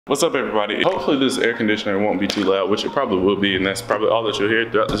What's up, everybody? Hopefully this air conditioner won't be too loud, which it probably will be, and that's probably all that you'll hear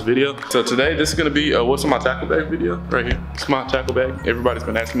throughout this video. So today, this is gonna be a what's in my tackle bag video, right here. It's my tackle bag. Everybody's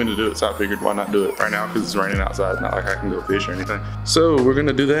been asking me to do it, so I figured why not do it right now, because it's raining outside. It's not like I can go fish or anything. So we're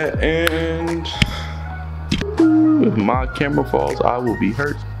gonna do that, and if my camera falls, I will be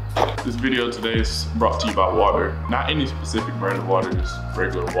hurt. This video today is brought to you by water. Not any specific brand of water, just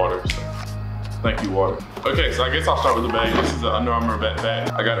regular water. So thank you, water. Okay, so I guess I'll start with the bag. This is an Under Armour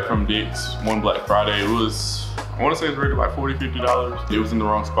backpack. I got it from Dick's one Black Friday. It was, I wanna say it's rated like $40, $50. It was in the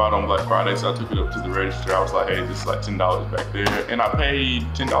wrong spot on Black Friday, so I took it up to the register. I was like, hey, this is like $10 back there. And I paid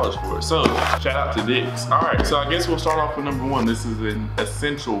 $10 for it. So shout out to Dick's. All right, so I guess we'll start off with number one. This is an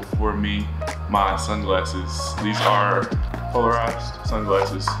essential for me, my sunglasses. These are polarized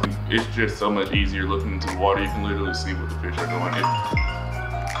sunglasses. It's just so much easier looking into the water. You can literally see what the fish are doing.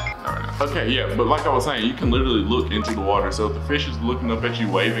 Okay, yeah, but like I was saying, you can literally look into the water. So if the fish is looking up at you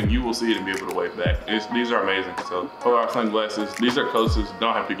waving, you will see it and be able to wave back. These are amazing. So polarized sunglasses. These are Costas.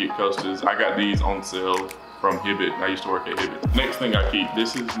 Don't have to get Costas. I got these on sale from Hibbett. I used to work at Hibbett. Next thing I keep,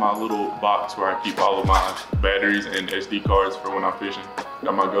 this is my little box where I keep all of my batteries and SD cards for when I'm fishing.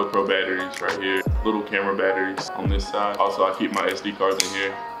 Got my GoPro batteries right here. Little camera batteries on this side. Also, I keep my SD cards in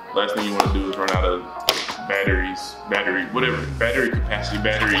here. Last thing you want to do is run out of battery capacity.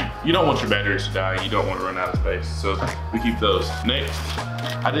 You don't want your batteries to die. You don't want to run out of space. So we keep those. Next,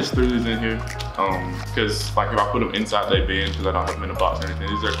 I just threw these in here because like if I put them inside, they bend because I don't have them in a box or anything.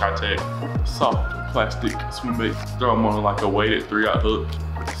 These are Kitech soft plastic swim bait. Throw them on like a weighted 3/0 hook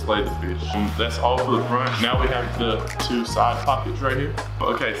to slay the fish. That's all for the front. Now we have the two side pockets right here.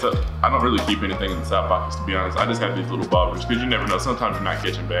 Okay, so I don't really keep anything in the side pockets, to be honest. I just have these little bobbers because you never know. Sometimes you're not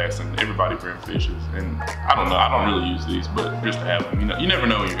catching bass and everybody bring fishes. And I don't know, I don't really use these, but just to have them, you never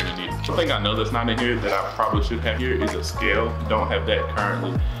know when you're gonna need them. One thing I know that's not in here that I probably should have here is a scale. Don't have that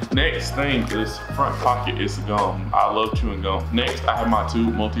currently. Next thing, this front pocket is gum. I love chewing gum. Next, I have my two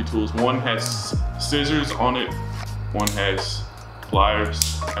multi-tools. One has scissors on it, one has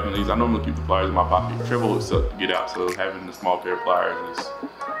pliers. Having these, I normally keep the pliers in my pocket. Travel itself to get out, so having the small pair of pliers is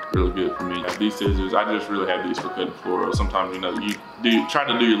really good for me. I have these scissors, I just really have these for cutting fluoro. Sometimes, you try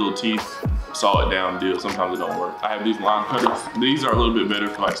to do your little teeth, saw it down deal. Sometimes it don't work. I have these line cutters. These are a little bit better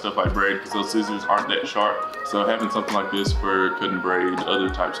for like stuff like braid because those scissors aren't that sharp. So having something like this for cutting braid, other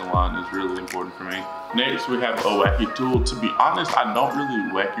types of line is really important for me. Next, we have a wacky tool. To be honest, I don't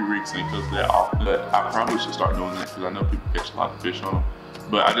really wacky rig Senkos that often, but I probably should start doing that because I know people catch a lot of fish on them.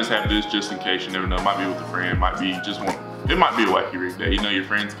 But I just have this just in case. You never know. It might be with a friend. Might be just one. It might be a wacky rig day. You know, your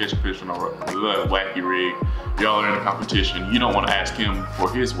friends catching fish on a wacky rig. Y'all are in a competition. You don't want to ask him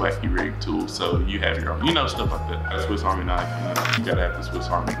for his wacky rig tool, so you have your own. Stuff like that. A Swiss Army knife. You gotta have the Swiss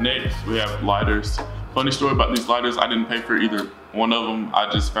Army. Next, we have lighters. Funny story about these lighters. I didn't pay for either one of them. I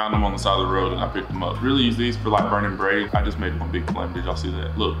just found them on the side of the road and I picked them up. Really use these for like burning braid. I just made one big flame. Did y'all see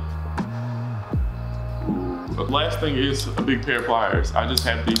that? Look. The last thing is a big pair of pliers. I just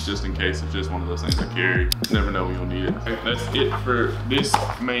have these just in case. It's just one of those things I carry. You never know when you'll need it. That's it for this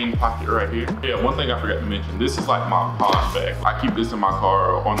main pocket right here. Yeah, one thing I forgot to mention. This is like my pond bag. I keep this in my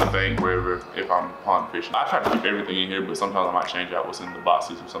car or on the bank, wherever, if I'm pond fishing. I try to keep everything in here, but sometimes I might change out what's in the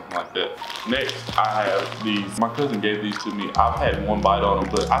boxes or something like that. Next, I have these. My cousin gave these to me. I've had one bite on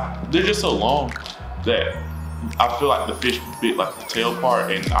them, but they're just so long that I feel like the fish bit like the tail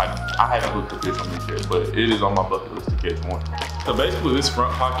part, and I haven't hooked the fish on these yet, but it is on my bucket list to catch one. So basically this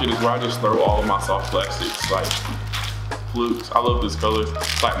front pocket is where I just throw all of my soft plastics, like flukes. I love this color,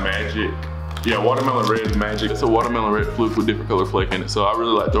 it's like magic. Yeah, watermelon red is magic. It's a watermelon red fluke with different color flake in it. So I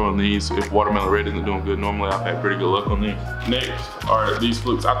really like throwing these if watermelon red isn't doing good. Normally I've had pretty good luck on these. Next are these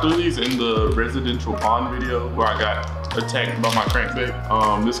flukes. I threw these in the residential pond video where I got attacked by my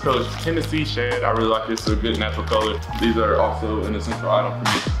crankbait. This color is Tennessee Shad. I really like this. It's a good natural color. These are also an essential item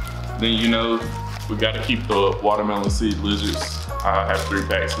for me. Then we gotta keep the watermelon seed lizards. I have 3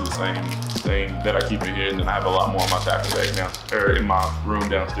 packs of the same thing that I keep in here, and then I have a lot more in my tackle bag now, or in my room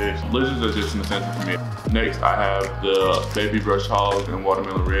downstairs. Lizards are just an essential for me. Next, I have the baby brush hog and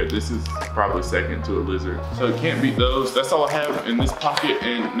watermelon red. This is probably second to a lizard. So can't beat those. That's all I have in this pocket,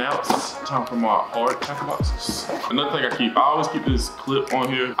 and now it's time for my hard tackle boxes. Another thing I always keep this clip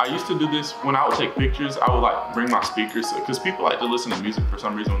on here. I used to do this when I would take pictures. I would like bring my speakers, because people like to listen to music for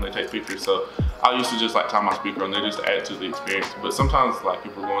some reason when they take pictures. So I used to just like tie my speaker on there just to add to the experience. But sometimes, like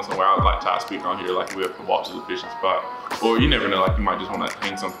if we're going somewhere, I would like tie a speaker on here, like we have to walk to the fishing spot. Or you never know, like you might just want to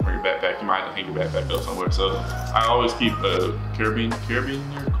hang something from your backpack. You might have to hang your backpack up somewhere. So I always keep a carabiner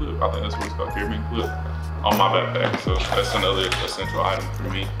clip. I think that's what it's called, carabiner clip, on my backpack. So that's another essential item for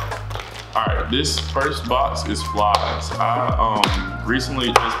me. All right, this first box is flies. I recently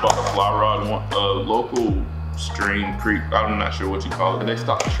just bought a fly rod, local stream, creek, I'm not sure what you call it. They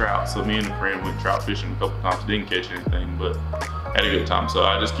stocked trout, so me and a friend went trout fishing a couple times. Didn't catch anything, but had a good time. So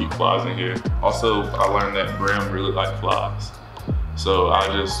I just keep flies in here. Also, I learned that brim really like flies. So I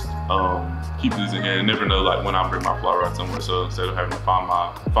just keep these in here. You never know like when I bring my fly rod somewhere. So instead of having to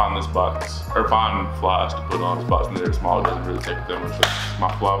find this box or find flies to put on this box, and they're small, it doesn't really take that much.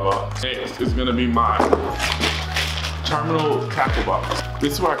 My fly box. Next is gonna be my terminal tackle box.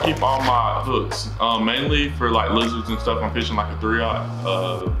 This is where I keep all my hooks, mainly for like lizards and stuff. I'm fishing like a 3/0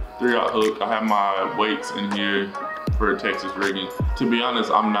 hook. I have my weights in here for Texas rigging. To be honest,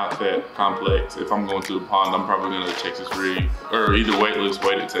 I'm not that complex. If I'm going to a pond, I'm probably gonna Texas rig, or either weightless,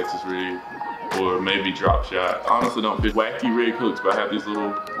 weighted Texas rig, or maybe drop shot. I honestly don't fish wacky rig hooks, but I have these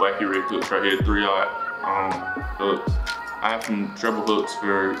little wacky rig hooks right here, 3/0 hooks. I have some treble hooks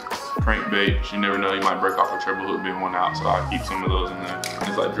for crankbaits. You never know, you might break off a treble hook being one out, so I keep some of those in there.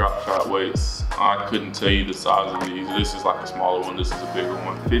 It's like drop shot weights. I couldn't tell you the size of these. This is like a smaller one, this is a bigger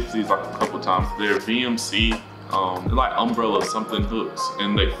one. Fished these like a couple times. They're VMC, they're like umbrella something hooks,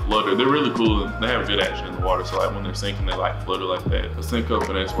 and they flutter. They're really cool, and they have good action in the water, so like when they're sinking, they like flutter like that. A Senko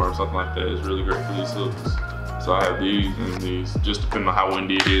finesse worm, something like that, is really great for these hooks. So I have these and these, just depending on how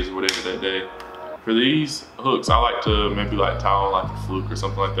windy it is or whatever that day. For these hooks, I like to maybe like tie on like a fluke or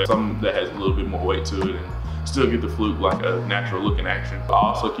something like that. Something that has a little bit more weight to it and still get the fluke like a natural looking action. I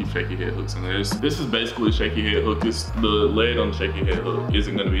also keep shaky head hooks in there. This is basically a shaky head hook. The lead on the shaky head hook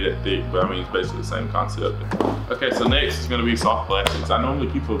isn't gonna be that thick, but I mean, it's basically the same concept. Okay, so next is gonna be soft plastics. I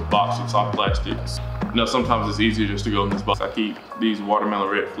normally keep a box of soft plastics. You know, sometimes it's easier just to go in this box. I keep these watermelon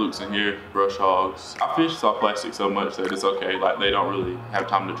red flukes in here, brush hogs. I fish soft plastic so much that it's okay. Like, they don't really have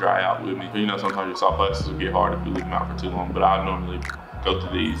time to dry out with me. You know, sometimes your soft plastics will get hard if you leave them out for too long, but I normally go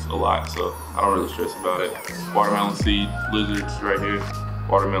through these a lot, so I don't really stress about it. Watermelon seed lizards right here.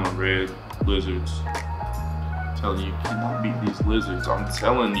 Watermelon red lizards. I'm telling you, you cannot beat these lizards. I'm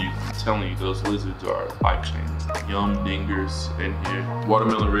telling you, those lizards are life changing. Yum dingers in here.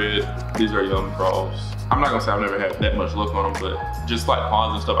 Watermelon red, these are yum crawls. I'm not gonna say I've never had that much luck on them, but just like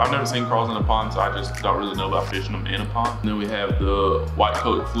ponds and stuff, I've never seen crawls in a pond, so I just don't really know about fishing them in a pond. And then we have the white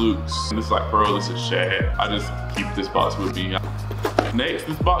coat flukes. This is like pearl, this is shad. I just keep this box with me. Next,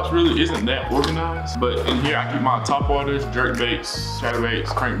 this box really isn't that organized, but in here I keep my top waters, jerk baits, chatterbaits,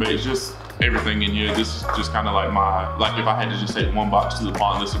 crankbaits, just everything in here. This is just kind of like like if I had to just take one box to the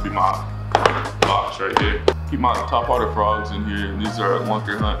pond, this would be my box right here. Keep my top water frogs in here. These are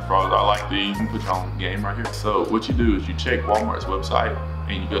Lunker Hunt frogs. I like these. You can put y'all on the game right here. So what you do is you check Walmart's website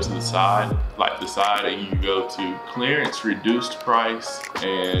and you go to the side, and you go to clearance, reduced price,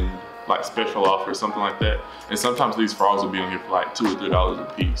 and like special offer, something like that. And sometimes these frogs will be on here for like $2 or $3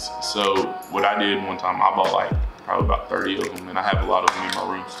 a piece. So what I did one time, I bought like probably about 30 of them, and I have a lot of them in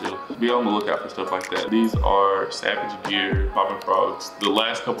my room still. Be on the lookout for stuff like that. These are Savage Gear popping frogs. The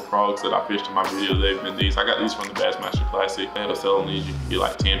last couple frogs that I fished in my video, they've been these. I got these from the Bassmaster Classic. They had a sale on these. You can get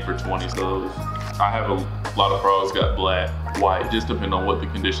like 10 for 20 of those. I have a lot of frogs got black, white, just depending on what the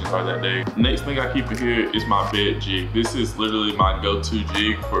conditions are that day. Next thing I keep in here is my bed jig. This is literally my go-to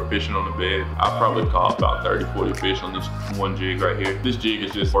jig for fishing on the bed. I probably caught about 30, 40 fish on this one jig right here. This jig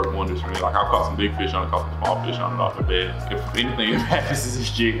has just worked wonders for me. Like, I've caught some big fish on it, caught some small fish on it off the bed. If anything happens to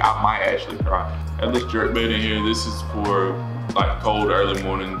this jig, I might actually cry. I have this jerk bait in here. This is for like cold early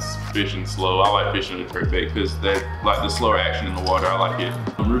mornings, fishing slow. I like fishing with a jerk bait because they like the slower action in the water. I like it.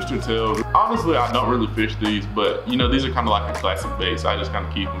 Rooster tail. Honestly, I don't really fish these, but you know, these are kind of like a classic bait, so I just kind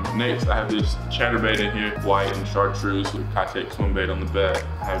of keep them. Next, I have this chatterbait in here, white and chartreuse with Kitech swim bait on the back.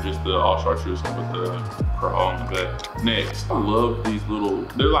 I have just the all chartreuse one with the crawl on the back. Next, I love these little,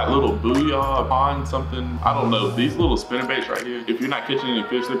 they're like little booyah pond something. I don't know, these little spinner baits right here. If you're not catching any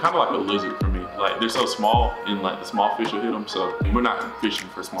fish, they're kind of like a lizard for me. Like, they're so small and like the small fish will hit them. So we're not fishing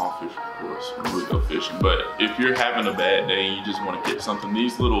for small fish, of course, when we go fishing. But if you're having a bad day and you just want to catch something,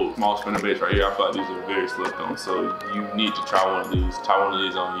 these little small spinner baits right here, I feel like these are very slept on. So you need to try one of these. Try one of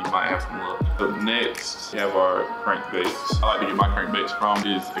these on, you might have some luck. So next, we have our crankbaits. I like to get my crankbaits from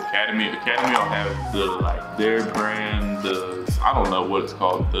is Academy. Academy will have the, like, their brand, I don't know what it's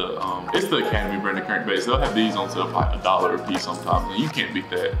called. It's the Academy brand of crankbaits. They'll have these on sale for like $1 a piece sometimes, and you can't beat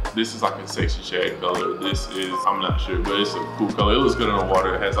that. This is like a sexy shad color. This is, I'm not sure, but it's a cool color. It looks good in the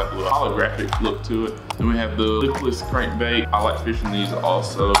water. It has like a little holographic look to it. Then we have the lipless crankbait. I like fishing these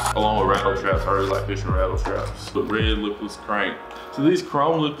also, along with rattle traps. I really like fishing rattle traps. The red lipless crank. So these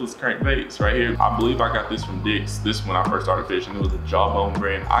chrome lipless crankbaits right here, I believe I got this from Dick's. This when I first started fishing, it was a Jawbone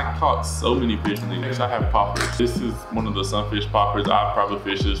brand. I caught so many fish in these. Next I have poppers. This is one of the sunfish poppers. I probably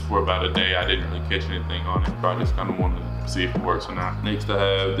fished this for about a day. I didn't really catch anything on it, but I just kind of wanted to see if it works or not. Next I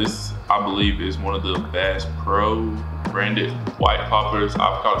have this, I believe is one of the Bass Pro branded white poppers.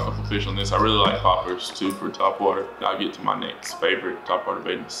 I've caught a couple fish on this. I really like poppers too for topwater. I'll get to my next favorite topwater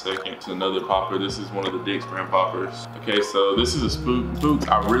bait in a second. It's another popper. This is one of the Dick's brand poppers. Okay, so this is a spook. Spooks,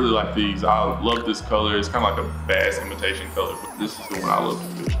 I really like these. I love this color. It's kind of like a bass imitation color, but this is the one I love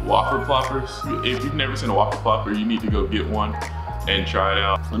to fish. Whopper ploppers. If you've never seen a whopper plopper, you need to go get one and try it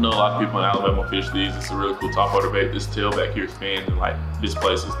out. I know a lot of people in Alabama fish these. It's a really cool topwater bait. This tail back here spins and like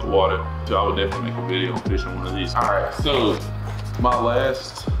displaces the water. So I would definitely make a video on fishing one of these. All right, so my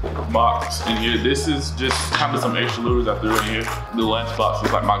last box in here, this is just kind of some extra lures I threw in here. The last box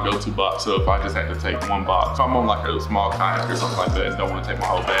is like my go-to box, so if I just had to take one box, if I'm on like a small kayak or something like that and don't want to take my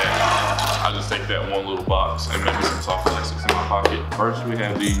whole bag, I just take that one little box and maybe some soft plastics in my pocket. First we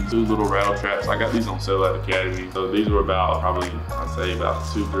have these two little rattle traps. I got these on sale at Academy, so these were about probably, I'd say about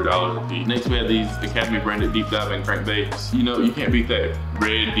 $2 or $3 a piece. Next we have these Academy branded deep diving crankbaits. You know, you can't beat that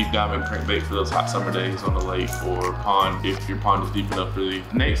red deep diving crankbait for those hot summer days on the lake or pond if your pond is deep enough for these.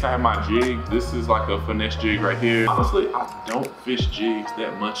 Next I have my jig. This is like a finesse jig right here. Honestly, I don't fish jigs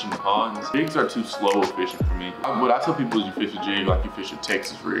that much in ponds. Jigs are too slow of fishing for me. What I tell people is you fish a jig like you fish a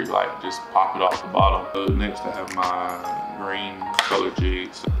Texas rig, like just pop it off the bottom. So next I have my green color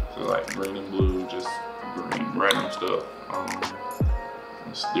jigs. So like green and blue, just green, random stuff.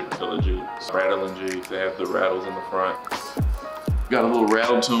 It's different color jigs. Rattling jigs, they have the rattles in the front. Got a little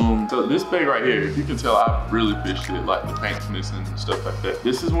rattle to them. So this bait right here, if you can tell, I've really fished it, like the paint's missing and stuff like that.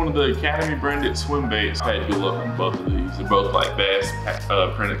 This is one of the Academy branded swim baits. I had good luck on both of these. They're both like bass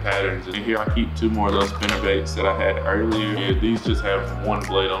printed patterns. And here I keep two more of those spinner baits that I had earlier. Yeah, these just have one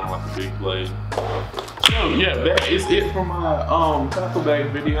blade on like a big blade. So yeah, that is it for my tackle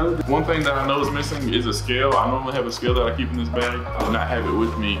bag video. One thing that I know is missing is a scale. I normally have a scale that I keep in this bag. I do not have it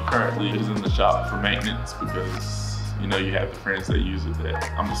with me currently. It is in the shop for maintenance because you know, you have the friends that use it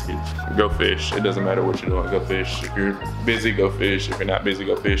that, I'm just kidding. Go fish. It doesn't matter what you're doing, go fish. If you're busy, go fish. If you're not busy,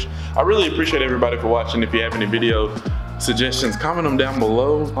 go fish. I really appreciate everybody for watching. If you have any video suggestions, comment them down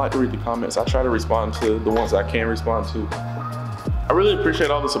below. I like to read the comments. I try to respond to the ones I can respond to. I really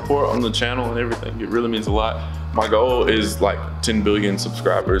appreciate all the support on the channel and everything. It really means a lot. My goal is like 10 billion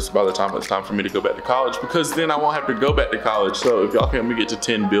subscribers by the time it's time for me to go back to college, because then I won't have to go back to college. So if y'all can help me get to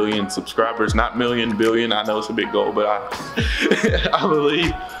 10 billion subscribers, not million, billion, I know it's a big goal, but I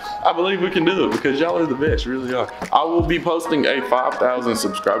believe we can do it because y'all are the best, really are. I will be posting a 5,000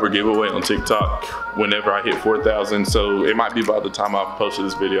 subscriber giveaway on TikTok whenever I hit 4,000. So it might be by the time I've posted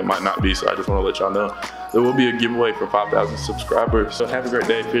this video, it might not be. So I just want to let y'all know there will be a giveaway for 5,000 subscribers. So have a great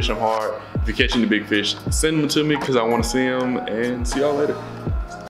day, fish them hard. If you're catching the big fish, send them to me because I want to see them, and see y'all later.